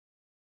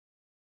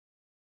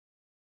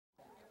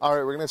All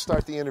right, we're going to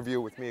start the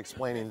interview with me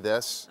explaining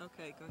this.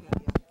 Okay, go ahead.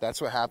 Yeah. That's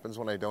what happens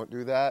when I don't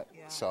do that.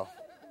 Yeah. So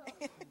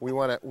we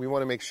want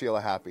to make Sheila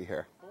happy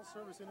here. Full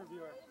service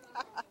interviewer.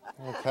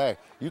 Okay,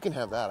 you can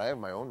have that. I have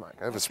my own mic.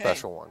 I have a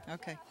special one.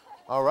 Okay.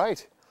 All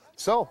right.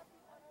 So,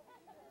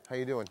 how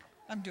you doing?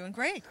 I'm doing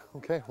great.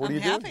 Okay. What are I'm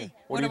you happy. doing?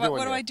 What are you doing?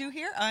 What do I do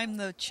here? I'm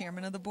the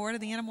chairman of the board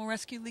of the Animal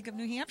Rescue League of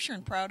New Hampshire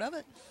and proud of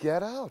it.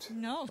 Get out.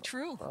 No,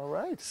 true. All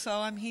right. So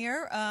I'm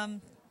here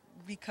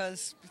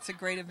because it's a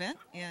great event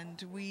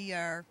and we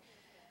are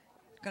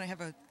going to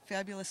have a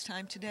fabulous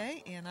time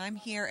today. And I'm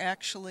here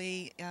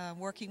actually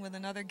working with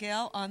another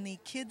gal on the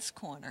kids'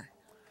 corner.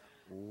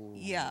 Ooh.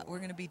 Yeah, we're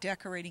going to be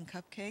decorating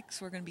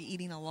cupcakes. We're going to be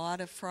eating a lot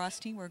of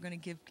frosting. We're going to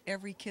give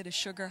every kid a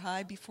sugar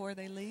high before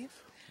they leave.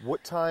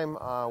 What time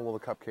will the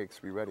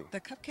cupcakes be ready? The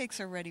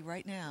cupcakes are ready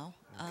right now,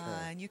 Okay.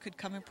 and you could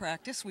come and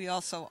practice. We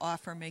also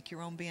offer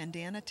make-your-own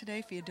bandana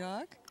today for your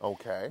dog.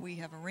 Okay. We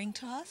have a ring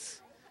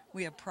toss.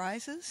 We have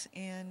prizes,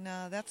 and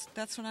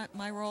that's what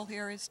my role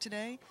here is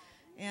today.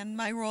 And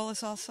my role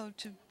is also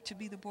to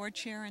be the board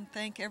chair and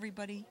thank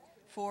everybody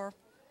for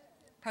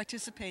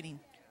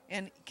participating.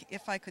 And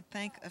if I could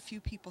thank a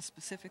few people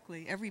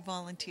specifically, every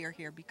volunteer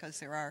here, because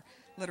there are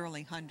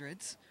literally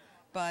hundreds.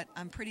 But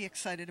I'm pretty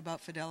excited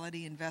about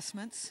Fidelity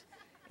Investments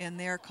and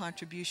their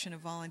contribution of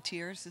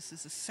volunteers. This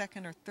is the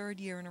second or third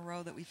year in a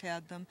row that we've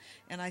had them,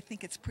 and I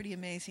think it's pretty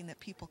amazing that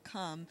people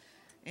come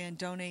and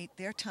donate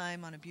their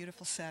time on a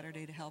beautiful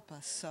Saturday to help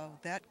us. So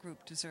that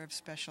group deserves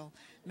special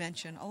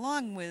mention,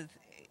 along with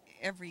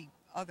every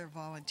other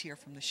volunteer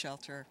from the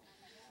shelter.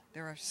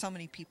 There are so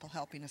many people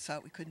helping us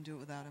out. We couldn't do it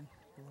without them.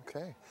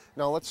 Okay.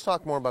 Now let's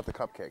talk more about the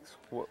cupcakes.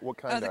 What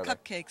kind are the they?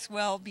 Cupcakes.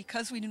 Well,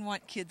 because we didn't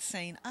want kids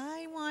saying,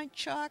 I want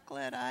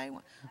chocolate,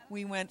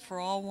 we went for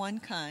all one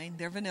kind.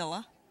 They're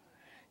vanilla.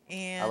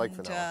 And I like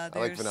vanilla. I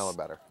like vanilla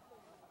better.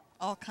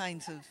 All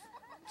kinds of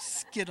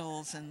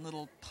Skittles and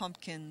little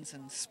pumpkins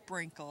and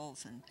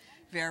sprinkles and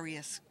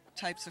various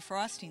types of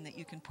frosting that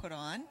you can put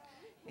on.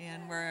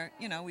 And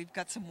we've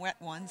got some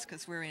wet ones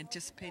because we're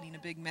anticipating a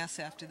big mess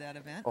after that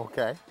event.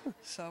 Okay.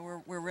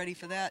 So we're ready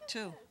for that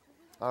too.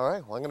 All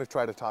right. Well, I'm going to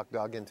try to talk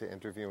Doug into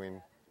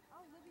interviewing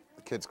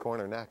the Kids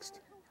Corner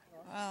next.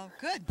 Well,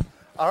 good.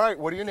 All right.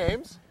 What are your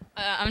names?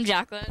 I'm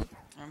Jacqueline.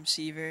 I'm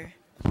Seaver.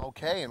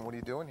 Okay. And what are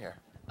you doing here?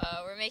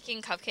 We're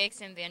making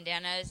cupcakes and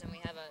bandanas, and we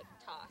have a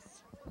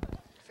toss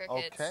for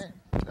kids. Okay.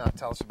 Now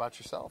tell us about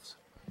yourselves.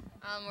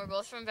 We're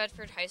both from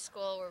Bedford High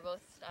School. We're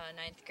both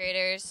ninth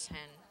graders,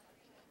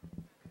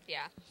 and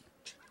yeah.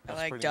 I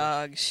like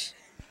dogs.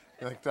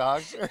 You like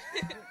dogs?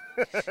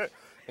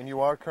 And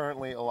you are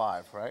currently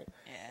alive, right?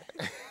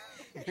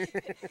 Yeah.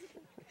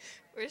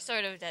 We're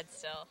sort of dead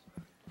still.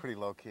 Pretty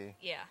low key.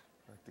 Yeah.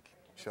 Like to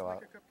chill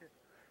out.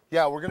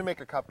 Yeah, we're gonna make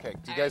a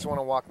cupcake. Do you guys want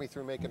to walk me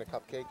through making a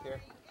cupcake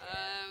here?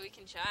 We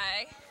can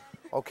try.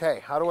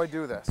 Okay. How do I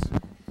do this? All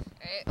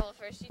right. Well,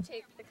 first you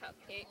take the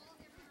cupcake.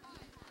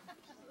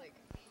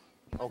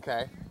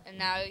 Okay. And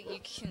now you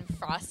can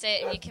frost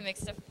it, and you can mix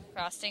the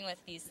frosting with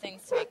these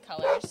things to make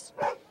colors.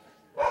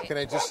 Right. Can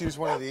I just use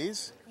one of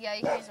these? Yeah,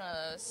 you can use one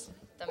of those.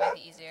 That might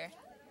be easier.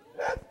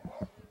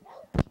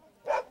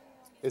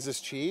 Is this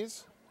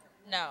cheese?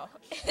 No,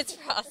 it's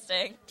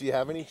frosting. Do you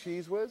have any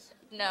cheese whiz?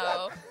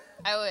 No,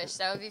 I wish.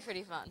 That would be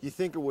pretty fun. You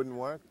think it wouldn't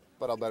work,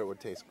 but I'll bet it would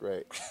taste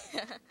great.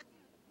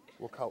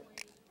 What color?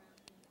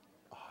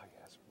 Oh,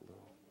 yes, blue.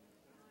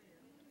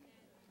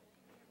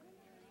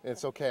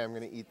 It's okay. I'm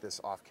going to eat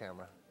this off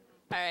camera.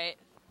 All right.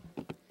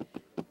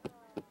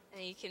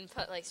 And you can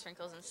put like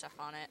sprinkles and stuff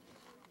on it.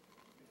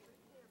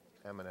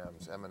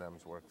 M&M's.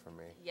 M&M's work for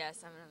me.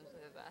 Yes, M&M's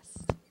are the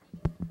best.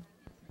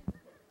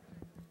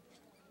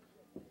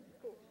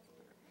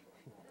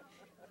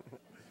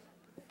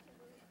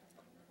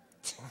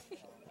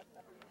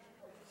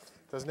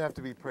 Doesn't have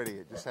to be pretty.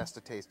 It just has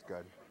to taste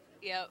good.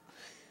 Yep.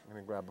 I'm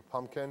going to grab a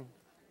pumpkin.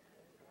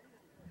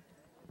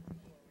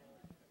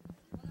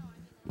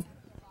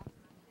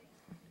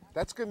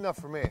 That's good enough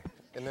for me.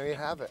 And there you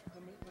have it.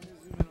 Let me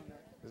zoom in on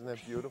that. Isn't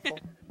that beautiful? Oh,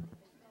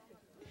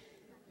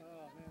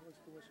 man, it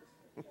looks delicious.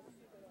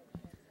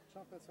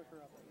 Chop that sucker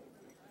up.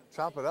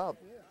 Chop it up.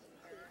 Yeah.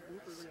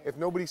 If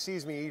nobody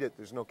sees me eat it,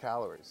 there's no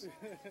calories. Is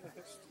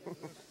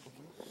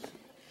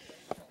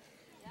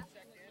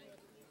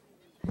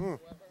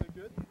it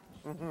good?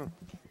 Mm-hmm.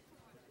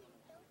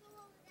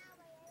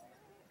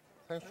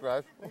 Thanks,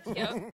 guys. Yep.